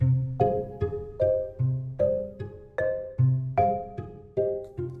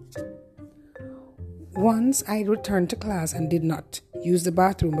Once I returned to class and did not use the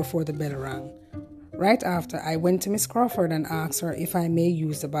bathroom before the bell rang. Right after, I went to Miss Crawford and asked her if I may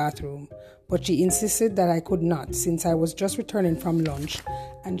use the bathroom, but she insisted that I could not since I was just returning from lunch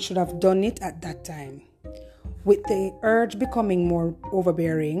and should have done it at that time. With the urge becoming more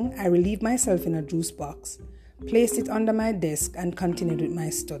overbearing, I relieved myself in a juice box, placed it under my desk, and continued with my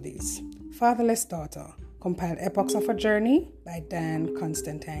studies. Fatherless Daughter, compiled Epochs of a Journey by Diane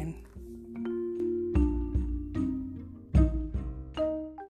Constantine.